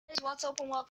what's up and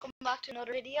welcome back to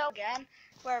another video again.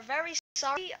 We're very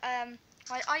sorry,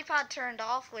 my iPad turned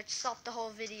off, which stopped the whole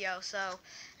video, so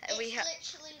it's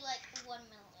literally like 1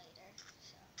 minute later.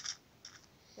 So.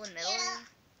 1 minute? Yeah,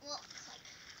 well, like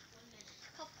 1 minute.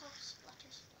 Pop, pop,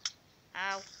 splatter, splatter.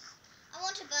 Ow. I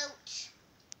want a boat.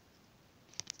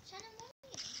 Shannon, what are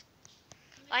you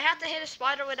doing? I had to hit a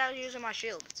spider without using my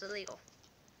shield. It's illegal.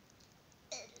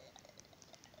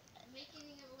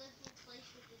 Making a little place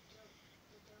with the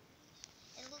domes.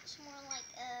 It looks more like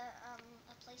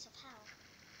a place of hell.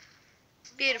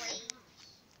 Beautiful.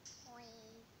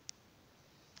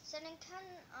 So then can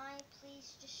I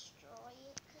please destroy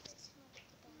it because it's not the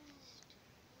best.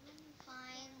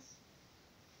 Fine.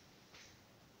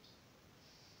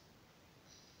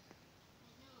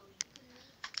 I know,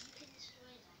 you can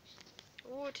destroy it actually.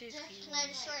 Oh, it is Can I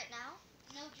destroy it now?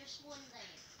 No, just one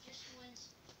layer. Just one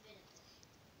bit of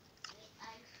it. Wait,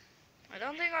 I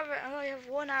don't think I have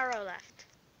one arrow left.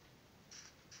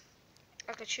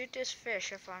 I could shoot this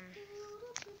fish if I'm...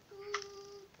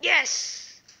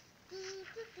 Yes!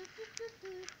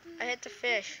 I hit the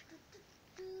fish.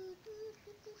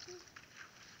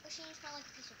 Wishing you smell like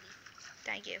a piece of beef.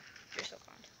 Thank you. You're so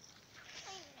kind.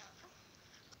 I know.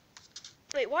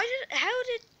 Wait, what?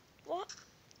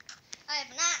 I have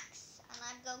an axe, and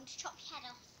I'm going to chop your head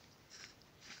off.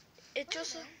 It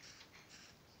just...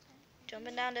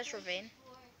 Jumping down this ravine.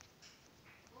 Look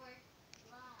weird.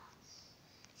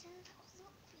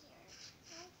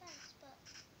 No offense, but...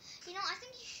 You know, I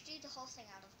think you should do the whole thing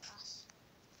out of glass.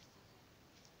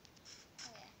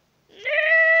 Okay.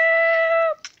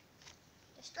 No!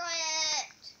 Destroy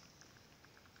it!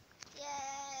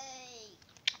 Yay!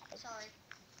 Sorry.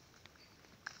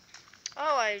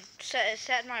 Oh, I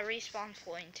set my respawn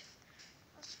point.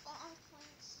 A spawn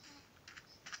point set.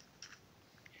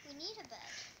 We need a bed.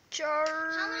 Charge.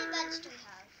 How many beds do we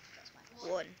have? That's my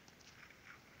question. One.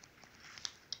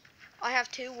 I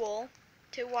have 2 wool,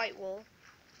 2 white wool.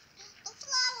 The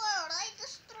flower! I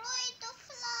destroyed the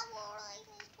flower! I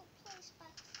need to place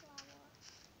back the flower.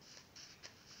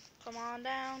 Come on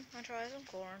down and try some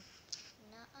corn.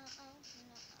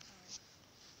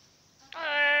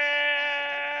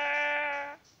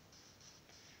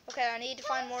 Okay, I need to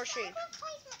find more sheep.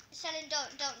 Selling,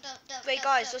 don't. Wait,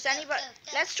 guys, does anybody...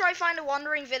 Let's try find a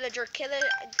wandering villager, kill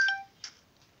it.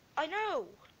 I know.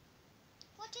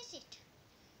 What is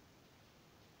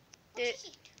it?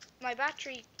 My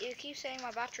battery, it keeps saying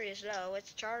my battery is low.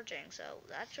 It's charging, so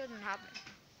that shouldn't happen.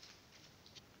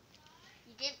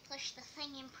 You didn't push the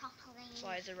thing in properly.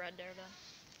 Why is it red there then?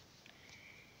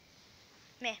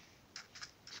 Meh.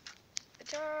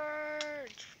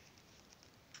 Charge.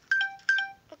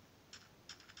 Oh.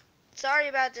 Sorry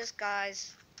about this,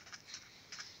 guys.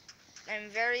 I'm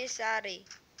very sorry.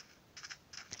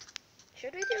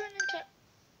 Should we do an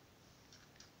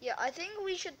Yeah, I think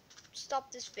we should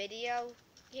stop this video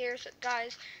here,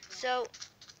 guys. So,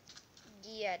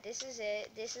 yeah, this is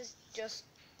it. This is just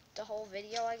the whole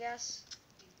video, I guess.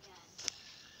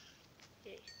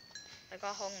 Yeah. I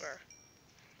got hunger.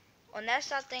 Unless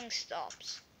that thing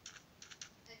stops.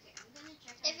 Okay, I'm gonna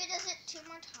check. If it does it 2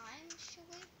 more times, should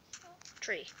we stop?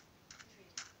 3.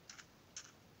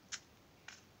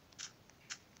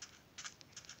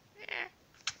 Yeah.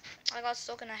 I got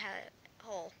stuck in a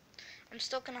hole. I'm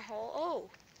stuck in a hole. Oh,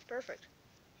 perfect.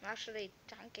 I'm actually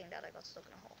thanking that I got stuck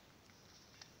in a hole.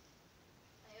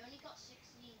 I only got 16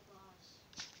 bars.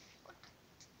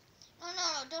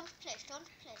 No, don't place.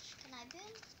 Can I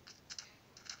build?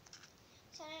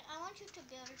 So I want you to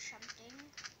build something.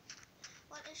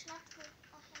 Well, it's not good.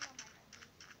 Oh, hello, my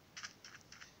doggy.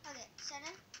 Okay,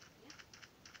 Senan? Yeah?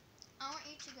 I want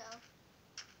you to go.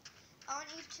 I want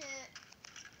you to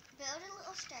build a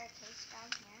little staircase down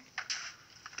here.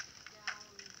 Down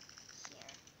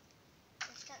here.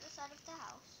 Just at the side of the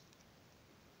house.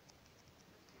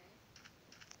 Okay.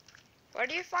 Where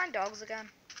do you find dogs again?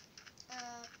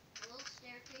 A little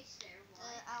staircase there. Why?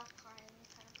 The alpine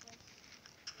kind of place.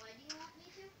 Why do you want me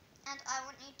to? And I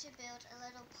want you to build a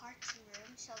little party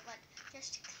room, so like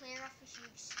just to clear off a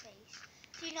huge space.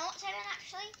 Do you know what, Simon?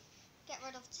 Actually, get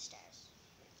rid of the stairs.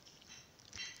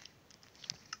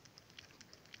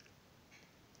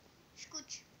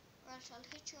 Scooch, or else I'll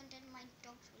hit you and then my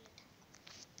dogs will attack.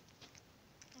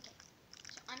 Okay,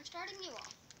 so I'm starting you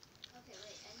off. Okay,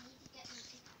 wait, I need to get my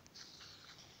pickaxe.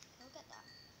 Go get that.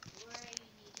 Where do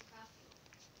you need to craft it?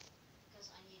 Because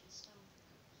I need a stone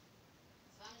pickaxe.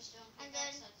 I found a stone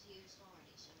pickaxe that's used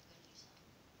already, so I'm going to use that.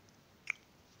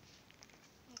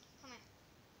 Okay, come here.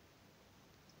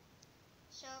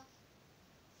 So,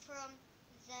 from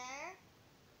there...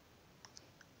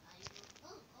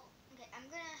 Okay, I'm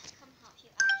gonna come help you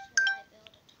after I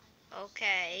build a tiny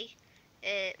Okay.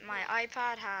 My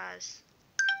iPad has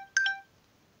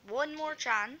one more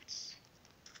chance.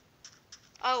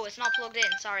 Oh, it's not plugged in.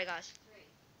 Sorry, guys.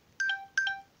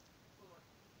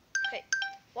 Okay.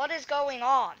 What is going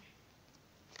on?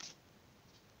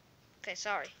 Okay,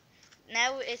 sorry.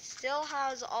 Now it still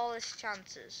has all its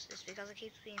chances. It's because it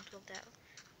keeps being plugged out.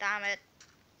 Damn it.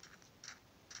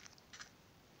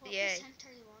 What Yay. percent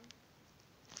are you on?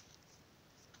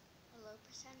 A low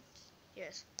percent?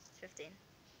 Yes, 15. You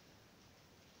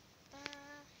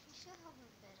should have a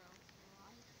bit of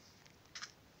life.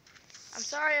 I'm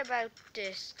sorry about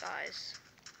this, guys.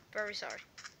 Very sorry.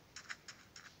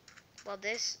 Well,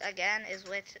 this, again, is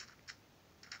with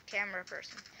camera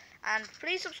person. And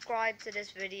please subscribe to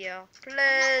this video. Please. I'm not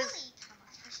really a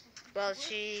camera person. Well,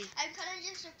 she... I'm kind of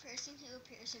just a person who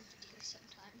appears in videos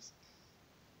sometimes.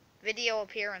 Video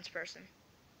appearance person.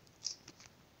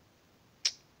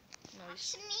 Nice.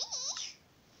 That's me.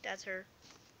 That's her.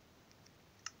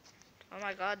 Oh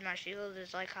my god, my shield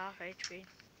is like half HP. I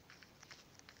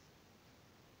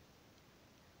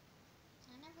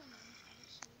never learned how to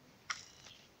shoot.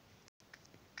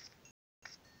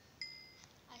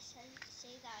 I say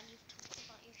that and you've talked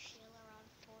about your shield around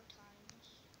 4 times.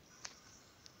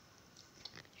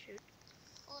 Shoot.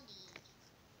 Odie.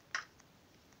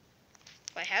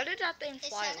 Wait, how did that thing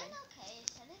fly Is away? Shannon okay? Is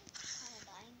Shannon kind of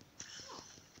dying? No.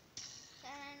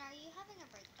 Shannon, are you having a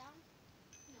breakdown?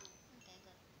 No. Okay,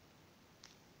 good.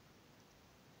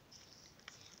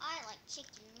 I like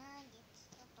chicken nuggets.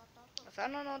 I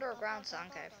found another ground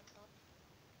sound cave.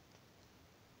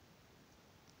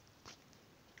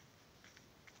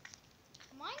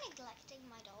 Am I neglecting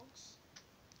my dogs?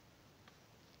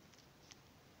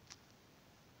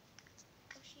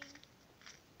 Yoshi,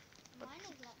 am I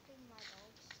neglecting my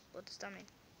dogs? What does that mean?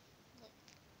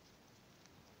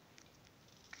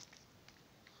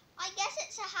 I guess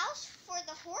it's a house for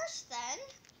the horse then.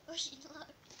 Yoshi,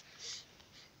 look.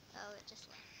 Oh, it just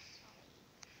left.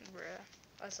 Sorry. Bruh,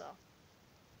 I saw.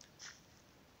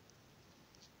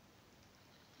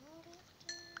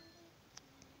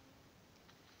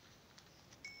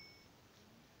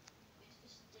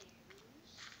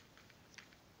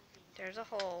 There's a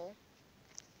hole.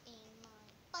 In my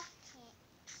bucket.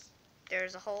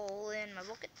 There's a hole in my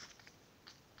bucket.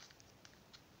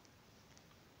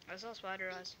 I saw spider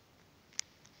eyes.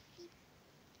 Beep,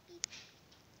 beep,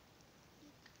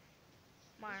 beep.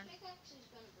 Mine.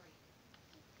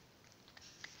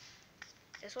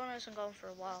 This one isn't going for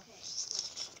a while.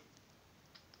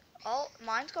 Oh,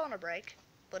 mine's going to break,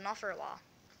 but not for a while.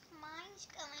 Mine's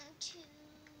going to...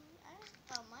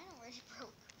 Oh, mine already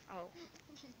broke. Oh.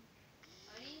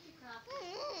 I need to craft.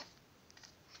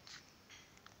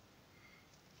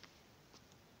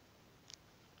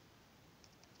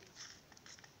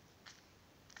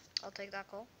 I'll take that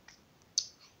coal.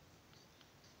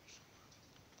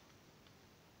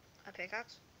 A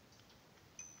pickaxe.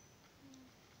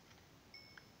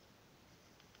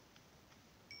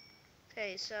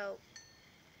 Okay, so...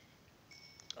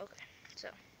 Okay, so...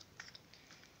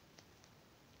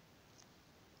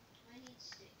 I need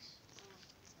sticks.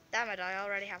 Damn it, I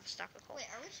already have a stack of coal. Wait,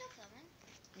 are we still filming?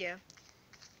 Yeah.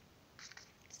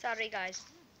 Sorry, guys.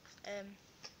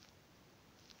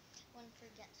 One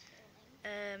forgets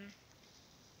filming.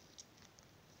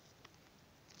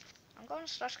 I'm going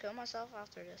to slash kill myself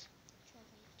after this. Do you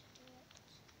want me to do it?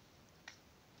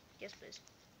 Yes, please.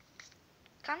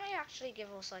 Can we actually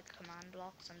give us, like, command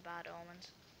blocks and bad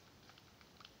omens?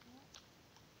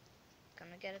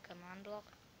 Can we get a command block?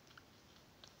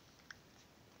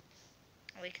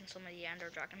 We can summon the Ender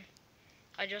Dragon.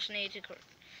 I just need to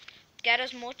get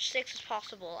as much sticks as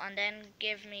possible, and then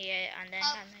give me a, and then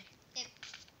can I...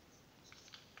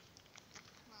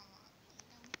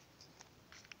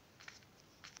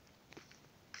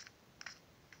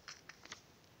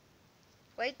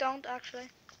 Wait, don't actually.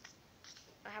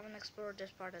 I haven't explored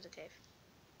this part of the cave.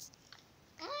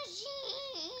 I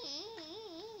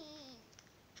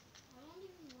don't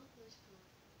even want this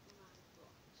command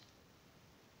blocks.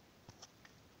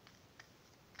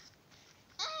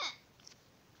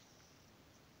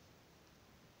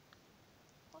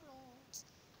 Hello.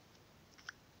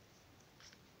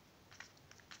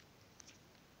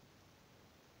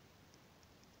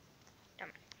 Damn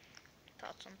it.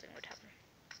 Thought something would happen.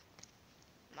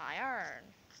 My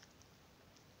iron.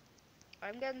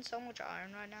 I'm getting so much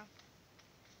iron right now.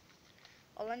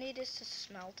 All I need is to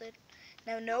smelt it.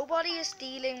 Now nobody is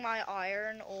stealing my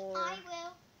iron or I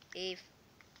will. Eve.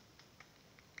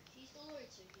 She's the Lord,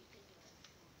 so you can do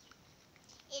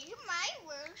it. It's my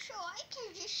world, so I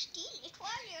can just steal it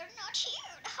while you're not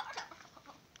here.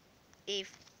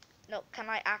 Eve. No, can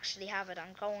I actually have it?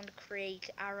 I'm going to create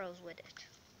arrows with it.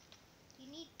 You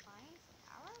need iron for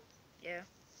arrows? Yeah.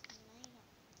 No, you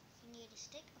don't. You need a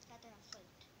stick, a feather, and flint.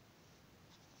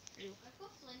 I've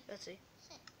got flint. Let's see.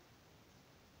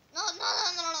 No,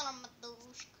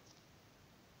 Madushka.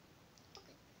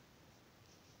 Okay.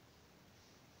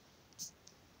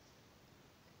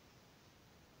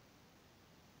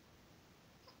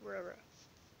 Rara.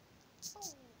 Oh.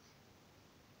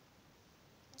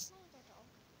 Where's my other dog?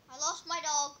 I lost my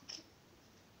dog.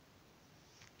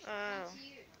 Oh. Can't see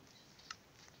your dogs.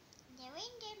 They're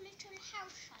in their little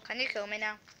house. Can you kill me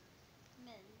now?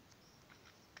 No.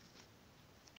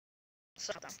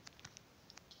 Stop them.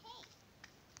 Okay.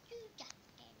 Do that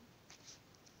then.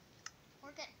 Or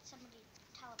get somebody to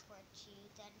teleport you,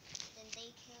 then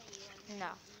they kill you, and No.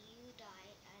 then you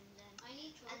die, and then I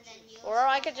need torches. and then you. Or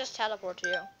I could just teleport to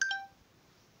you.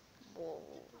 Whoa.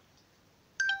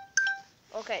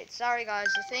 Okay, sorry guys.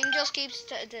 The thing just keeps.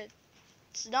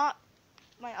 It's not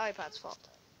my iPad's fault.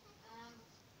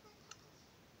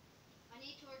 I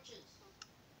need torches.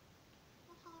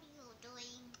 What are you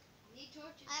doing? I need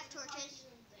torches. I have for the torches. party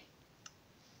room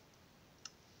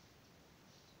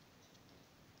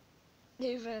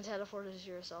thing. You've been teleported to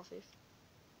yourself, Eve.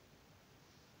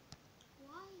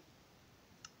 Why?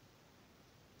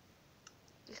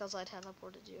 Because I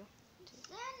teleported you.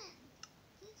 Zenon,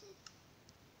 this is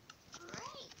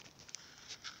great.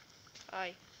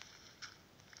 Aye.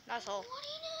 That's all. What are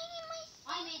you doing in my?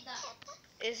 I made that.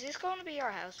 Is this going to be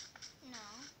your house? No,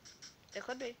 It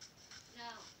could be. No,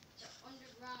 it's an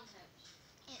underground house.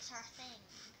 it's our thing.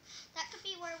 That could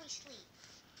be where we sleep.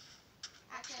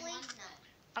 Actually, mine's no.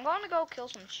 I'm going to go kill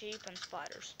some sheep and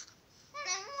spiders. What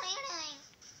are you doing?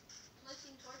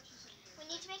 Placing torches in here. We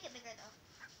need to make it bigger though.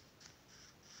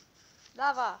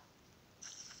 Lava.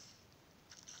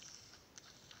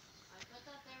 I put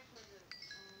that there for the.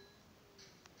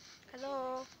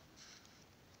 Hello.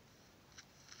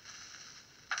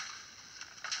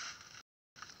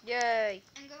 Yay.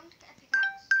 I'm going to get a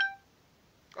pickaxe.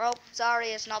 Oh, sorry,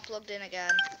 it's not plugged in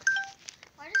again.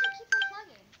 Why does it keep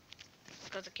unplugging?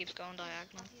 Because it keeps going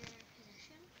diagonal. Of your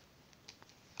position?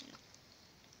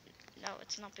 No,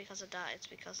 it's not because of that. It's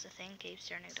because the thing keeps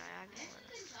turning I've diagonal.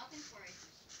 been talking for ages.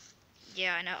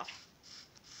 Yeah, I know.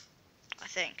 I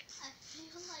think. I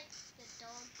feel like the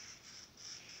dog.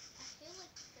 I feel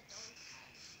like the dog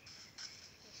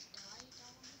has died,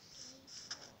 honestly.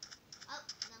 Oh,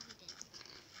 no, he didn't.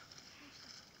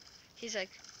 He's like,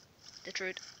 the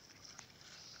truth.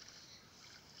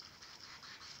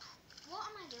 What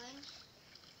am I doing?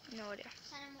 No idea.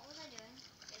 Simon, what was I doing?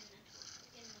 Getting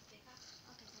a pickaxe.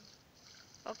 Okay, thank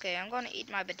you. Okay, I'm going to eat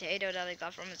my potato that I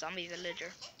got from a zombie villager.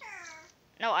 Potato.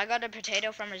 No, I got a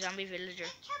potato from a zombie villager.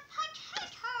 It's a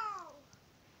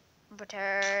potato.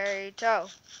 Potato.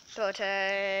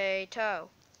 Potato.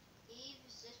 Eve,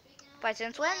 is this big enough? But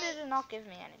since when did it not give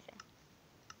me anything?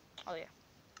 Oh yeah.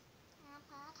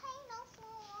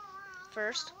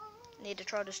 First, need to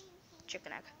throw this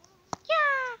chicken egg.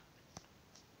 Yeah.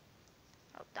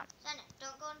 Oh, damn. Senna,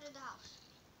 don't go into the house.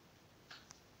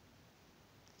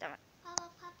 Damn it.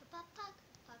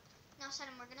 Now,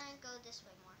 Senna, we're gonna go this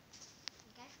way more.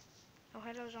 Okay? Oh,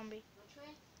 hello, zombie. Which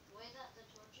way? The way that the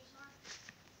torches are?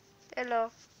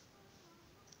 Hello.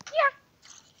 Yeah.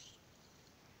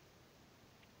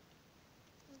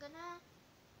 I'm gonna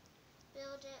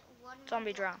build it one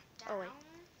Zombie block drown. Oh, wait. down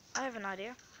I have an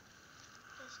idea.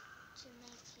 just to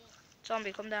make it.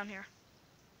 Zombie, come down here.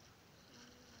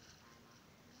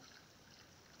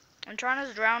 I'm trying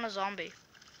to drown a zombie.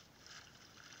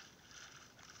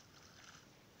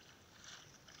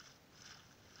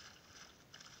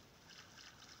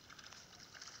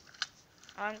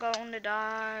 I'm going to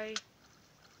die.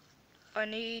 I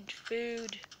need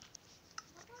food.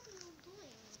 What are you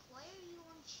doing? Why are you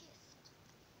on shift?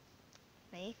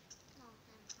 Me? No,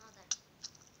 him, not that.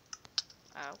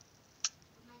 Oh.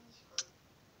 Behind this group.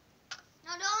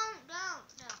 No, don't.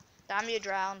 Damn, you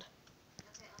drowned.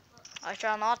 Okay, I'll put. I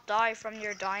shall not die from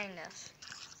your dyingness.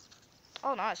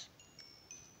 Oh, nice.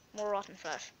 More rotten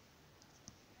flesh.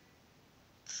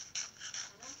 I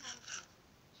don't have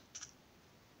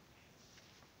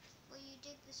a Will you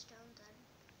dig the stone then?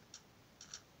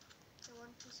 The one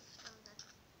piece of stone then.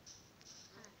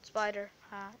 Spider.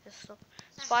 It's stuck.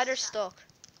 Senna, Spider's stop. stuck.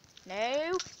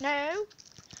 No, no.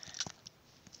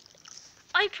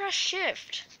 I pressed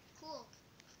shift, Cool.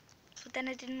 but then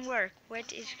it didn't work. Where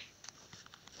did?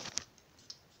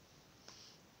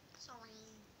 Sorry.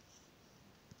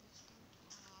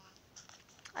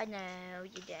 I know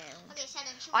you don't. Okay, Senna,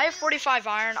 should I we have do- 45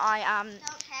 iron. I am. Don't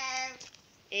care.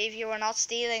 Eve, you are not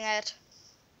stealing it.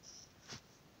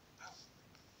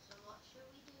 So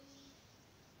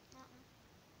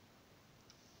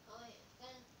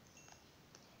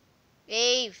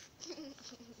Eve. Machine,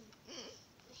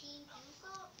 you've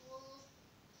got wool.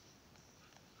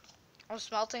 I'm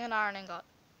smelting an iron ingot.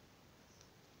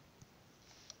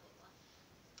 Wait, what?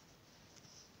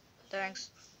 Machine,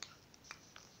 Thanks.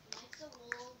 make the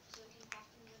wool so we can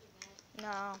craft them go to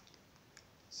bed. No.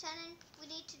 Shannon, we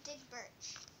need to dig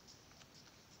birch.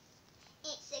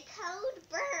 It's a cold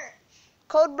birch.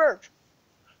 Code birch.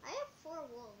 I have 4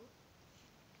 wool.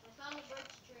 I found a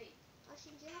birch tree.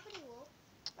 Ocean, do you have any wool?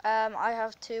 I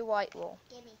have 2 white wool.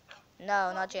 Gimme. No,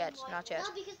 I've not got yet. one white Not wool. yet.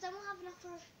 No, because then we'll have enough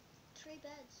for 3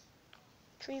 beds.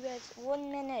 3 beds.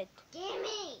 1 minute.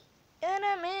 Gimme. In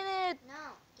a minute.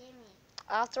 No, gimme.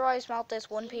 After I smelt this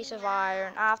one piece of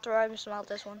iron. After I smelt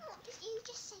this one. No, you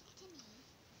just say it to me.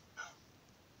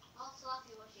 I'll slap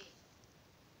you, Washi.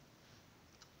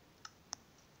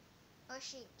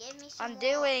 Ocean, give me some I'm wool.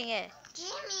 doing it.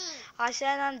 Gimme. I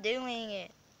said I'm doing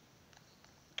it.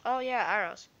 Oh yeah,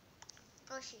 arrows.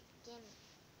 Ocean, gimme.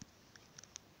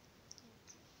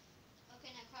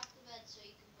 Okay, now craft the bed so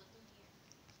you can put them here.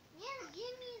 Yeah,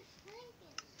 give me a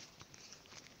blanket.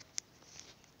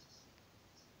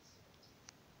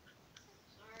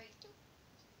 Sorry.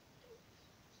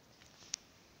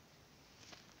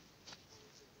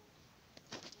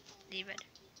 Leave it.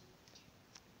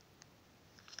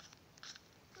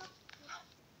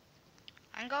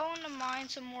 I'm going to mine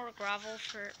some more gravel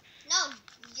for. No,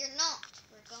 you're not.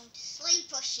 We're going to sleep,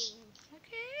 Ocean.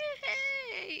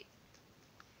 Okay.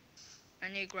 I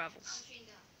need gravel. Machine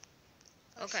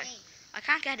gun. Okay. Ocean, I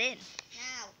can't get in.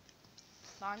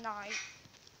 now. Night.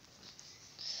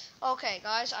 Okay,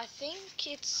 guys. I think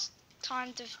it's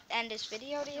time to end this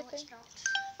video. Do you No, think? it's not.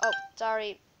 Oh,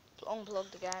 sorry.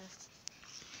 Unplugged again.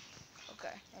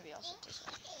 Okay, maybe I'll sit this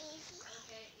way.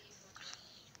 Okay, Eva.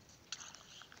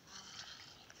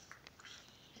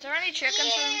 Is there any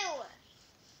chickens for me? Ew.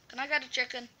 Can I get a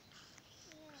chicken?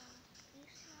 Yeah. You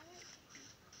smell it?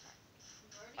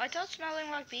 I thought smelling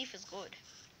like beef is good.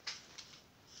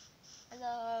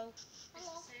 Hello.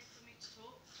 Hello. Is it safe for me to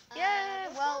talk? Yeah,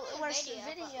 we're well, filming a we're video,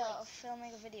 but, video, like,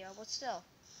 filming a video, but still.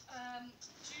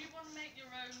 Do you want to make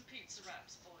your own pizza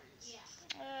wraps, boys? Yeah.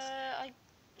 Or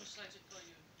should I do it for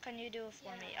you? Can you do it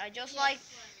for me? Yeah. I just Yeah, like.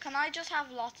 fine. Can I just have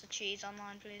lots of cheese on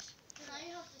mine, please? Can I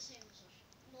have the same as us?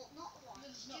 Well, not a lot.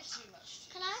 There's not too much.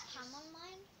 Can I have ham on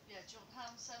mine? Yeah, do you want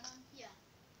ham, salmon?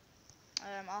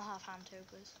 I'll have ham too,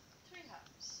 please. 3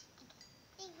 hams.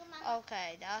 Thank you, Mama.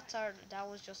 Okay, that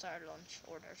was just our lunch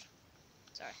orders.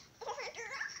 Sorry.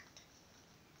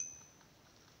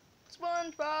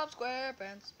 SpongeBob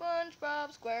SquarePants,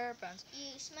 SpongeBob SquarePants.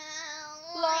 You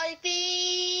smell Like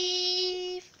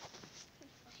beef.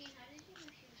 Machine, how did you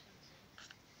know she was going to say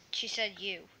that? She said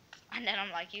you, and then I'm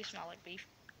like, you smell like beef.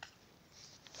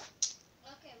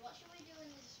 Okay, what should we do in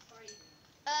this party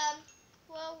room?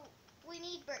 Well, we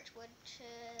need birch wood to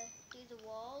do the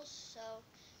walls, so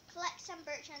collect some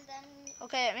birch and then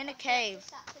Okay, I'm in a collect cave.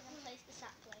 the sapling and place the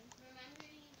sapling. Remember,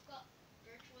 you've got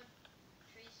birchwood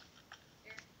trees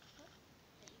here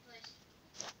that you placed.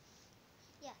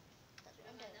 That's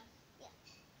what I'm Remember doing. them?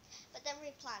 But then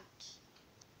replant.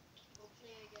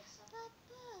 Hopefully, I get some.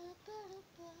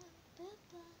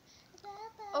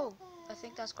 Oh, I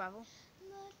think that's gravel.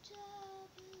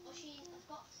 Machine, I've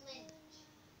got flint.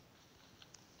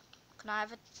 Can I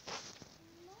have it?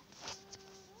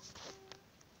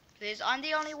 Please, I'm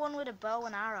the only one with a bow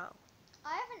and arrow.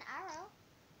 I have an arrow.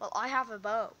 Well, I have a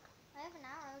bow. I have an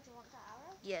arrow. Do you want the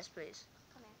arrow? Yes, please.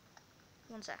 Come here.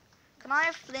 1 sec. Can I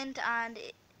have flint and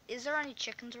is there any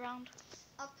chickens around?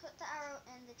 I'll put the arrow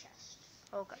in the chest.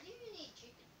 Okay. I think you need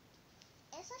chicken.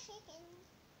 It's a chicken.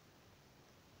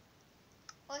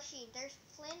 Oshi, there's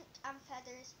flint and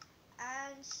feathers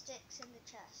and sticks in the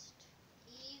chest.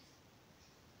 Eve,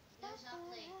 there's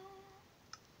nothing.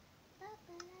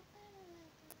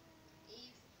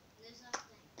 Eve, there's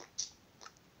nothing.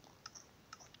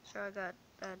 Sure, I got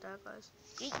that, guys.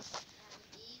 Eat.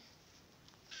 Eve,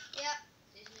 Yeah.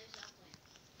 there's no sapling.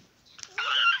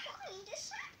 Find a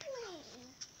sapling.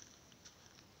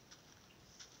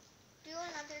 Do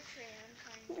another tree and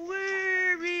find.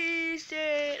 Where is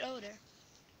it? Oh, there.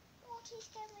 What is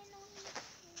going on?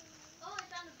 Oh, I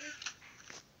found a birch.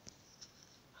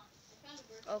 I found a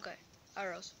birch. Okay.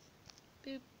 Arrows.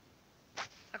 Boop.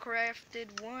 I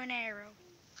crafted 1 arrow.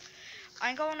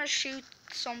 I'm going to shoot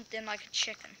something like a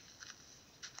chicken.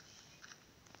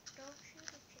 Don't shoot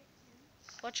a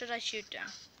chicken. What should I shoot down?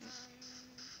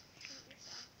 Shoot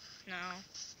yourself. No.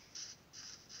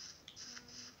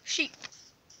 Sheep.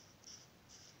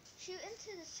 Shoot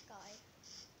into the sky.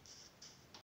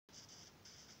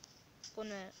 1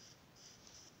 minute.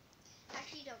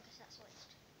 Actually, don't, because that's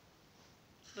waste.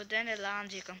 But then it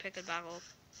lands, you can pick it back up.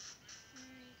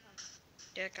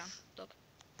 Yeah, I can. Look.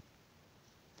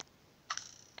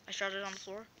 I shot it on the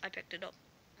floor. I picked it up.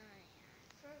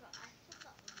 I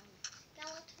forgot the one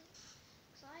skeleton.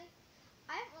 Cause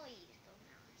I haven't really used them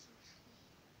now, honestly.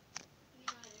 Me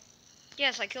neither.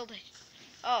 Yes, I killed it.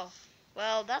 Oh,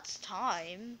 well, that's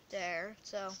time there.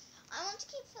 So, I want to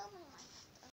keep filming like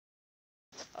that.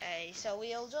 okay, so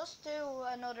we'll just do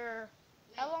another.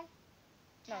 How long?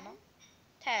 No, no.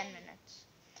 10 minutes.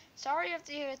 Sorry if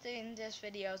you think this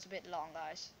video is a bit long,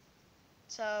 guys.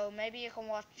 So maybe you can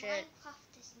watch it.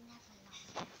 Minecraft is never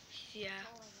long. Yeah.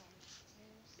 Oh,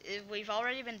 again. We've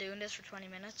already been doing this for 20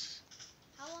 minutes.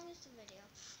 How long is the video?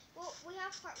 Well, we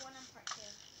have part 1 and part 2.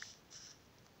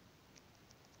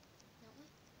 Don't we?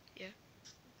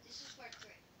 This is part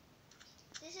 3.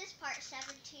 This is part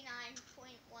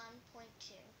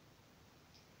 79.1.2.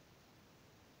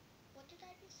 What did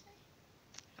I just say?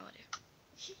 No idea.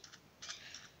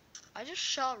 I just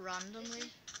shot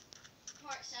randomly.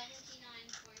 Part 79.1.2.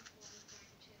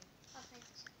 Oh,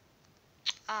 thanks.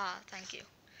 Ah, thank you.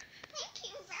 Thank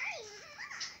you very much.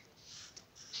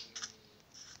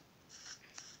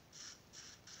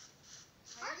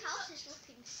 Our house is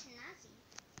looking snazzy.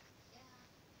 Yeah.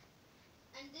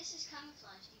 And this is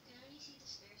camouflaged. You can only see the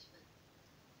stairs, but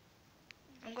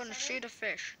I'm gonna shoot a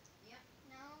fish.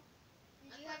 No.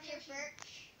 Did you have your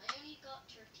birch? I only got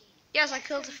 13. Yes, I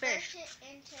killed a fish. Convert it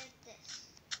into this.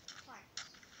 Planks.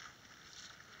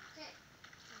 Okay.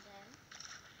 And then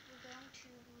we're going to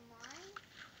mine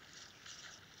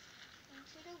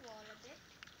into the wall a bit.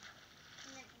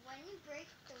 And then when you break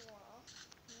the wall,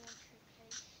 you want to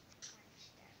place the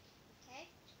planks there. Okay?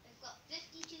 I've got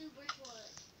 52 birch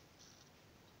wood.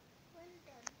 Well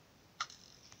done.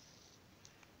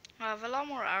 I have a lot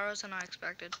more arrows than I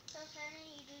expected. So then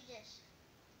you do this.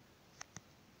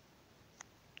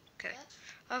 Okay. Yep.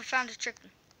 I found a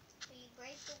chicken. So you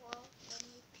break the wall when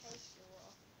you place the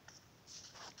wall.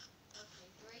 Okay,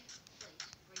 break place.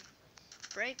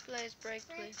 Break place, break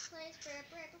Break place. place,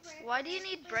 break. Why do you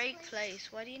need break place? place?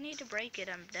 Why do you need to break it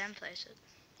and then place it?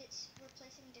 It's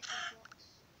replacing different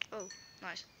blocks.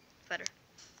 Nice. Better.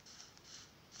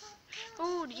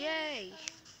 Oh, yay.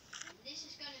 This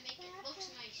is gonna make it look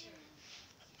nicer.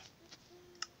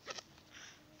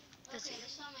 Let's Okay, see.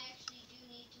 this time I actually do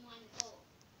need to mine the coal.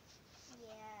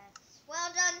 Yes.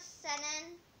 Well done,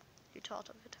 Senan. You thought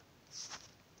of it.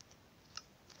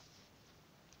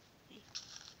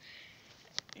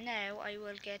 Now I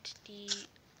will get the.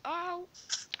 Ow!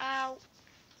 Ow!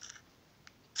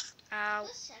 Ow!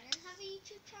 Does Senan have a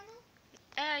YouTube channel?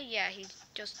 Yeah, he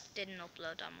just didn't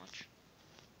upload that much.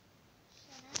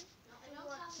 Senan? No, I don't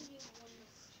What? have a new one called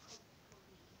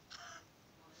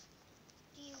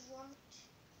Do you want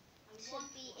I to want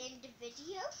be one. in the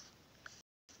video?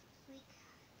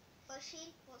 Bushy,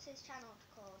 what's his channel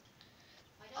called?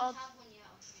 I I'll- don't have one yet,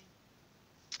 okay.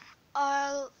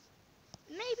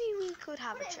 Maybe we could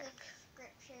have Put a it in check. the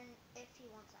description if he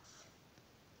wants after.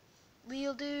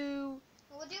 We'll do.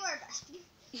 We'll do our best.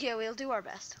 Yeah, we'll do our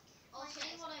best. I'll Okay.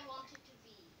 say what I want it to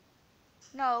be.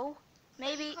 No, But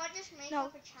maybe. you can't just make no,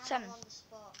 up a channel Senan. on the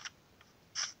spot.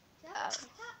 Do you have a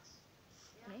pickaxe?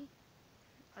 Me?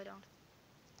 I don't.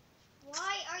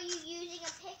 Why are you using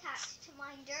a pickaxe to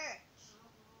mine dirt? I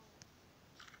don't know.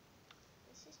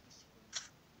 This is the screen.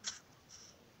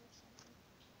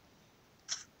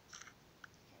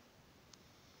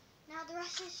 Now the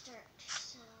rest is dirt,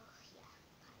 so yeah.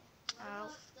 What Ow.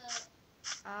 about the...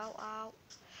 Ow, ow.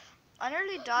 I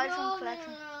nearly died from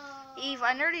collecting. No. Eve,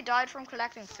 I nearly died from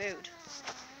collecting food.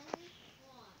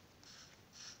 What?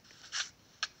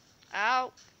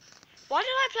 Ow. Why did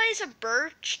I place a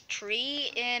birch tree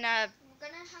in a... We're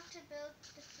gonna have to build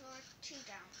the floor 2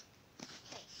 down.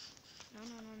 Okay. No,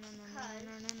 no, no, no, no, no,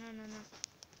 no, no, no, no, no.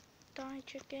 Die,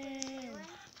 chicken. You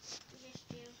just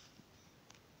do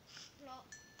plop,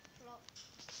 plop,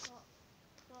 plop,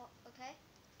 plop, okay?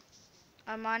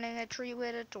 I'm mining a tree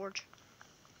with a torch.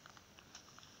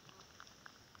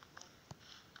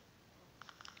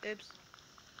 Oops.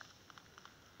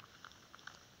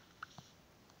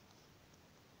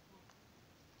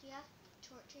 Do you have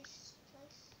torches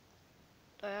place?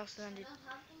 I I accidentally... don't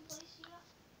have them placed yet.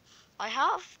 I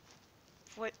have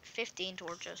 15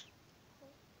 torches.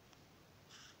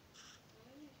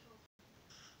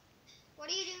 What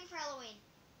are you doing for Halloween?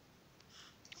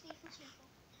 Sniffle, sniffle.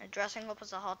 Dressing up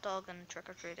as a hot dog and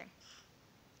trick-or-treating.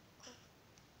 Cool.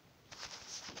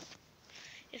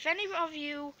 If any of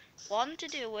you want to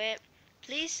do it,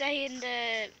 please say in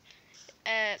the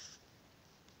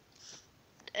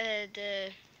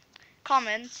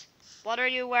comments, what are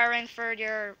you wearing for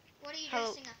your... What are you Hello.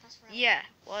 dressing up as for Halloween? Yeah,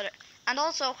 what... And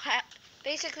also,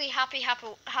 basically happy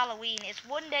Halloween. It's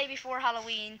one day before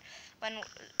Halloween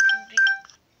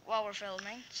while we're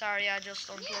filming. Sorry, I just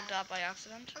unplugged that by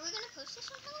accident. Are we gonna post this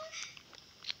on Halloween?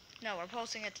 No, we're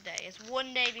posting it today. It's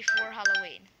one day before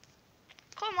Halloween.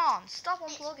 Come on, stop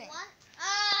unplugging.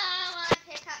 Oh, my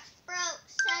pickaxe broke.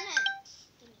 Send it.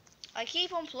 I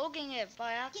keep unplugging it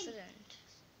by accident.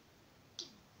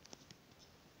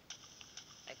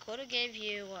 I could have gave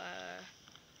you Should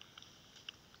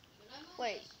I move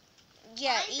wait. this?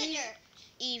 Yeah, Find the dirt.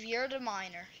 Eve, you're the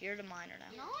miner. You're the miner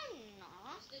now. No, I'm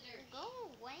not. It's the dirt. Go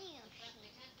away. I can't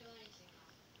do anything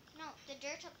now. No, the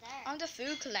dirt's up there. I'm the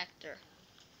food collector.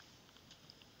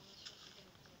 How am I supposed to get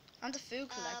up there? I'm the food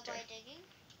collector. By digging.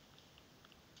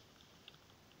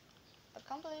 I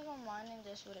can't believe I'm mining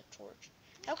this with a torch.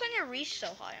 How can you reach so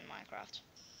high in Minecraft?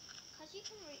 Because you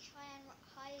can reach high and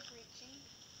high is reaching.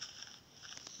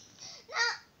 No!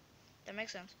 That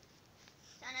makes sense.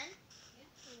 Shannon,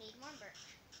 we need more birch.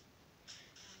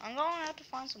 I'm going to have to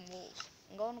find some wolves.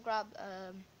 I'm going to grab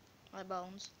my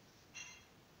bones.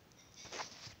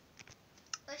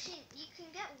 Actually, you can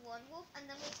get one wolf and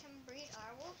then we can breed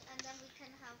our wolves and then we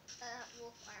can have a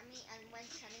wolf army, and when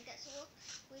Shannon gets a wolf,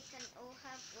 we can all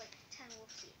have like 10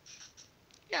 wolves each.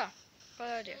 Good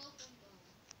idea. Pull up one bone.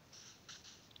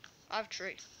 I have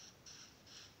 3.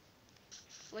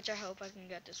 Which I hope I can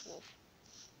get this wolf.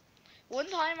 One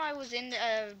time I was in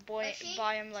a Actually-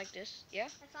 biome like this. Yeah?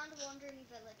 I found a wandering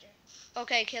villager.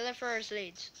 Okay, kill it for its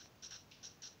leads.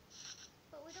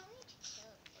 But we don't need to kill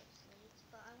it for its leads,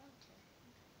 but I want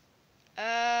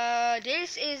to.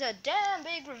 This is a damn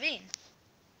big ravine.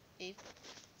 Eve.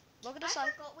 Look at the I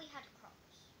size. forgot we had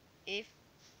crops. Eve,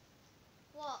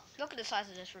 What? look at the size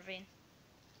of this ravine.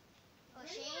 Oh,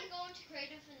 Really want to go into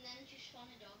creative and then just spawn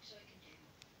a dog so I can tame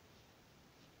him.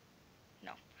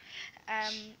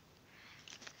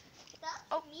 That's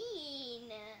Oh.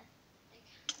 mean.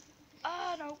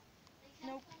 Oh no. I can't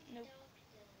Nope, find the nope. dog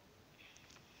still.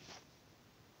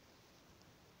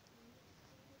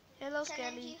 Hello,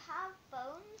 Shannon, do Skelly. you have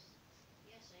bones?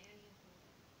 Yes, I only have one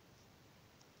bone.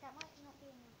 That might not be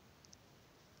enough.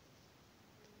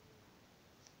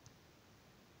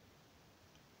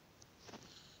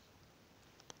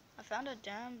 I found a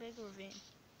damn big ravine.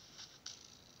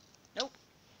 Nope.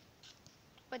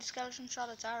 Wait, the skeleton shot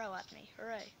its arrow at me.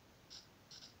 Hooray.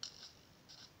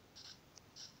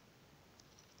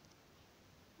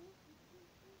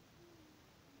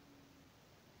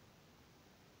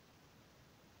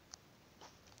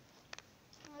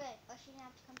 Okay, or should we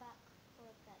have to come back for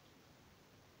a bed?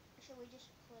 Or should we just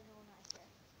pull it all night here?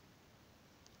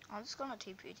 I'm just gonna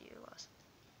TP to you guys.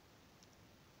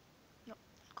 No,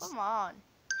 come on.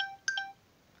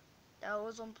 That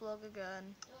was unplug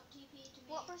again. Don't TP to me.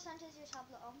 What percent is your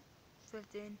tablet on? 15.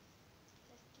 15.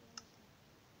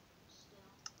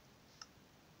 Still.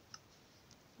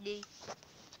 D.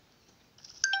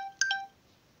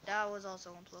 That was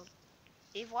also unplugged.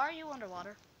 Eve, why are you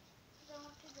underwater? Because I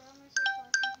want to grow myself so I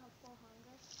can have full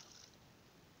hunger.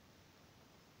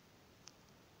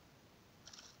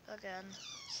 Again,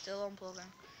 still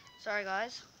unplugging. Sorry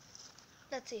guys.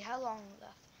 Let's see how long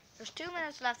left. There's 2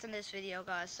 minutes left in this video,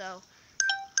 guys, so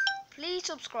please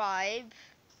subscribe.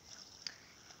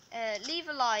 Leave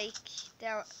a like.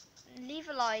 Leave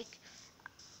a like,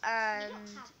 You and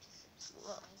don't have to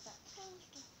subscribe. That's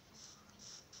totally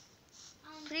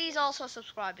fine. please also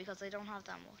subscribe because I don't have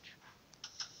that much.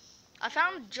 I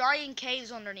found giant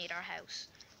caves underneath our house.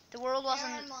 The world There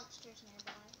wasn't. are monsters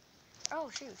nearby. Oh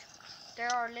shoot!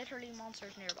 There are literally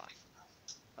monsters nearby.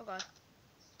 Oh god.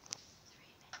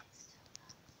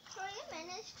 3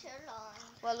 minutes too long.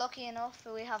 Well, lucky enough,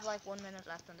 we have like 1 minute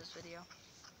left in this video.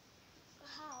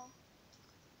 How?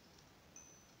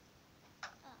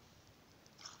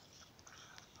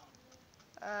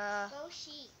 Go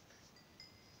sheep.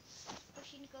 Go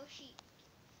sheep, go sheep.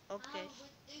 Okay.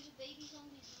 There's a baby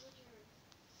zombie villager.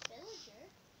 Villager?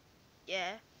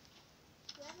 Yeah.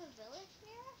 Do we have a village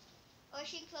near us? Or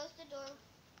she closed the door.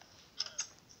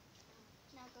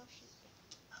 Now go sheep.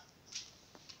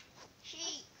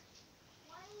 Sheep.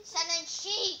 Send in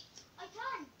sheep. I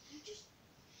can. You just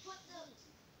put the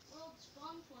world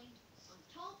spawn point on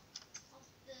top of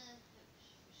the house.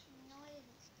 No, I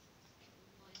didn't.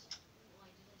 Why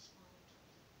did I spawn on top of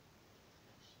the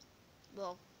house?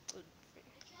 Well, I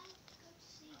can't go to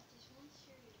sleep. This one's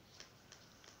serious.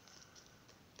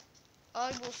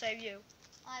 I will save you.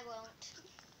 I won't.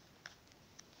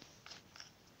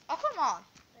 Oh come on!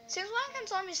 Since when can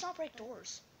zombies not break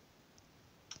doors?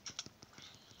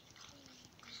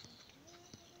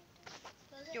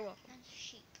 Village You're welcome. and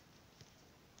sheep.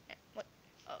 What?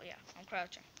 Oh yeah, I'm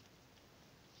crouching.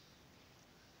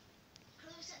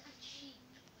 Close it and sheep.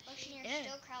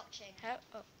 watching. How?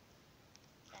 Oh.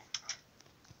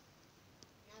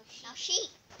 Now sheep.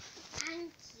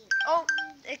 Thank you. Oh,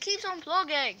 it keeps on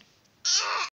plugging.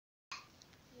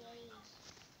 Yay.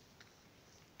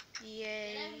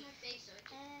 Yay. Get out of my face, so I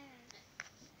can.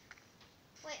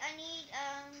 Wait, I need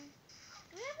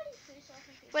do we have any food so I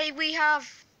can feed Wait, we have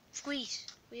wheat.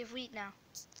 We have wheat now.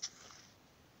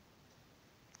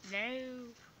 No.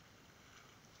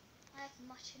 I have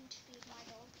mutton to feed my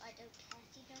dog. I don't care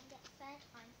if you don't get fed.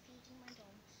 I'm feeding my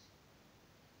dogs.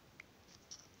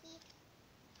 Feed.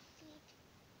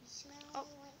 You smell Oh,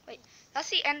 like wait. meat. That's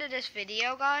the end of this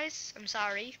video, guys. I'm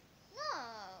sorry. No.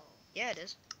 Yeah, it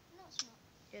is. No, it's not.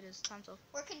 It is. Time's up.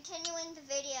 We're continuing the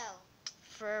video.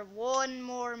 For 1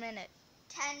 more minute.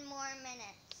 10 more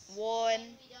minutes. One. When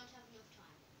we don't have enough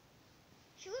time.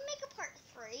 Should we make a part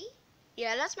 3?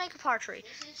 Yeah, let's make a part 3.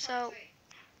 This is So- part 3.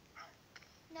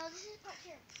 No, this is part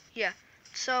 2.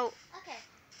 So, Okay.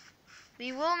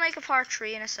 we will make a part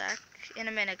 3 in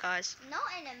a minute, guys. Not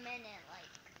in a minute, like.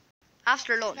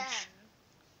 After lunch. Then.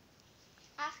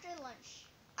 After lunch.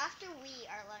 After we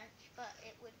are lunch, but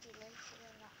it would be later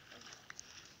than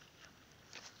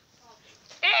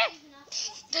Eh! Even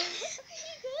after. that. Are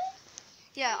you good?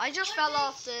 Yeah, I just fell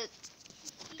off the You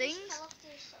things. just fell off the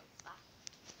sofa.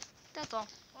 That's all.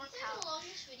 Or These are couch. the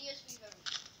longest videos we've ever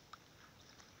made.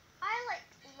 I like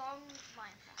long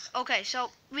Minecraft. Okay,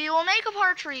 so we will make a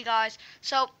part 3, guys.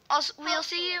 So we'll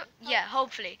see you. Hopefully. Yeah,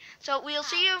 hopefully. So we'll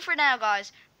see you for now,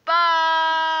 guys.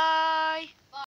 Bye.